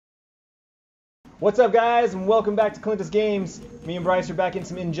What's up, guys, and welcome back to Clintus Games. Me and Bryce are back in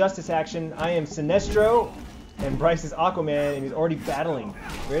some Injustice action. I am Sinestro, and Bryce is Aquaman, and he's already battling.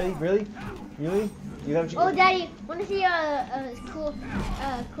 Really? Really? Really? You have Oh, Daddy, want to see a cool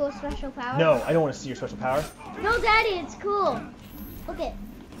special power? No, I don't want to see your special power. No, Daddy, it's cool. Look it.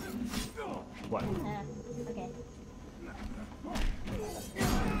 What? Okay.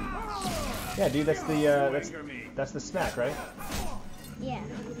 Yeah, dude, that's the smack, right? Yeah.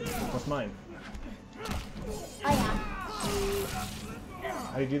 What's mine? Oh yeah.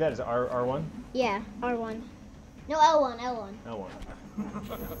 How do you do that? Is it R1? Yeah, R1. No, L1, L1. L1.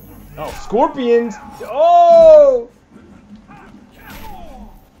 Oh, scorpions! Oh!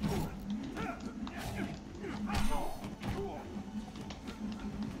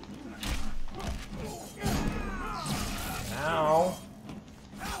 Ow.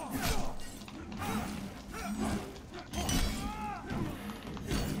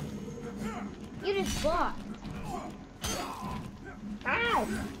 You just blocked. Ow!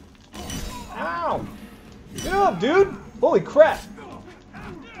 Ow! Get up, dude! Holy crap!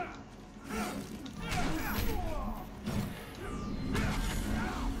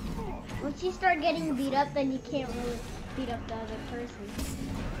 Once you start getting beat up, then you can't really beat up the other person.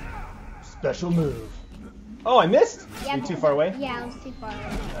 Special move. Oh, I missed? Yeah, You're too far away? Yeah, I was too far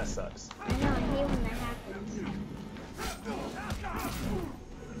away. That sucks. I know, I hate when that happens.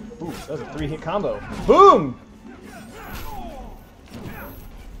 Ooh, that was a 3-hit combo. Boom!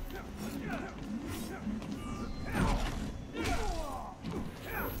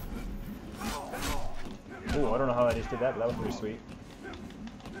 Ooh, I don't know how I just did that, but that was pretty sweet.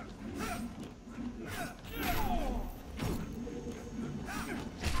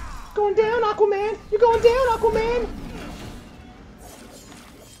 Going down, Aquaman! You're going down, Aquaman!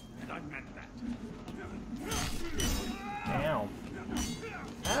 Ow.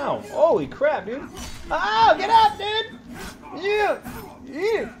 Ow. Holy crap, dude. Oh, get up, dude! Yeah!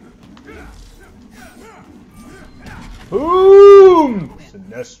 Yeah! Boom!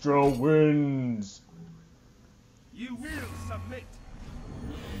 Sinestro wins. You will submit.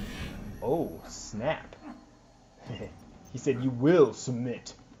 Oh, snap. He said you will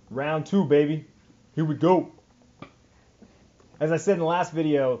submit. Round 2, baby. Here we go. As I said in the last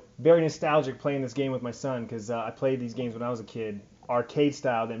video, very nostalgic playing this game with my son because I played these games when I was a kid, arcade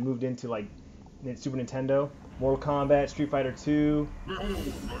style, then moved into like Super Nintendo, Mortal Kombat, Street Fighter 2,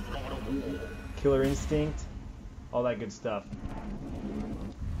 Killer Instinct, all that good stuff.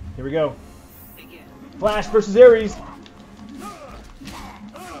 Here we go. Flash versus Ares.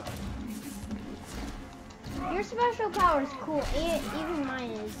 Your special power is cool. Even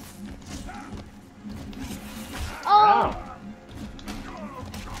mine is. Oh! Ow.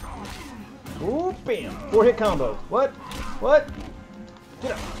 Ooh, bam. 4-hit combo. What? What?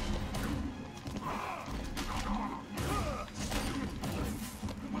 Get up.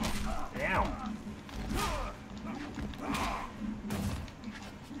 Ow.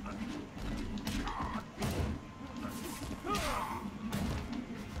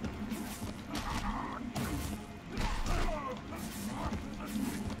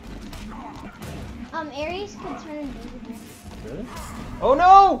 Ares could turn invisible. Really? Oh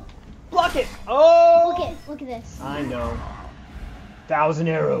no! Block it! Oh! Look at this. I know. 1,000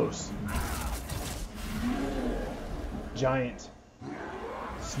 arrows. Giant.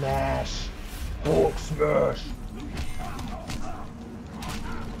 Smash. Hulk smash.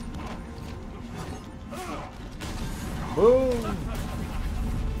 Boom.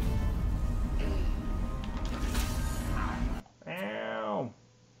 Ow.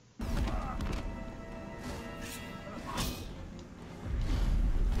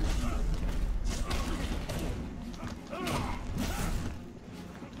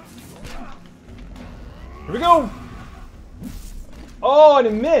 Here we go! Oh, and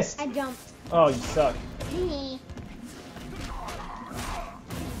it missed! I jumped. Oh, you suck. I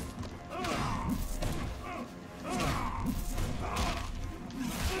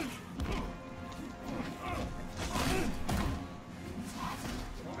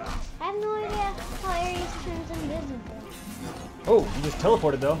have no idea how Ares turns invisible. Oh, you just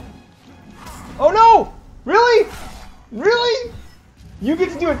teleported though. Oh no! Really? Really? You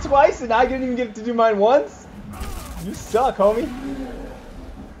get to do it twice and I didn't even get to do mine once? You suck, homie.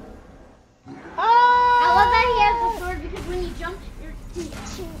 I love that he has the sword because when you jump, you're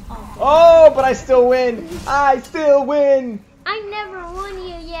teaching off. Oh, but I still win. I still win. I never won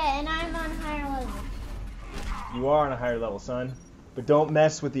you yet, and I'm on higher level. You are on a higher level, son. But don't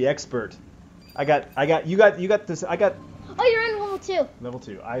mess with the expert. You got this. Oh, you're on level 2. Level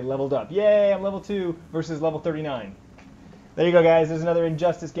 2. I leveled up. Yay, I'm level 2 versus level 39. There you go, guys. There's another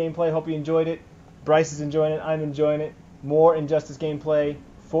Injustice gameplay. Hope you enjoyed it. Bryce is enjoying it. I'm enjoying it. More Injustice gameplay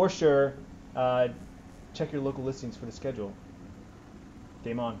for sure. Check your local listings for the schedule.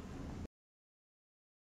 Game on.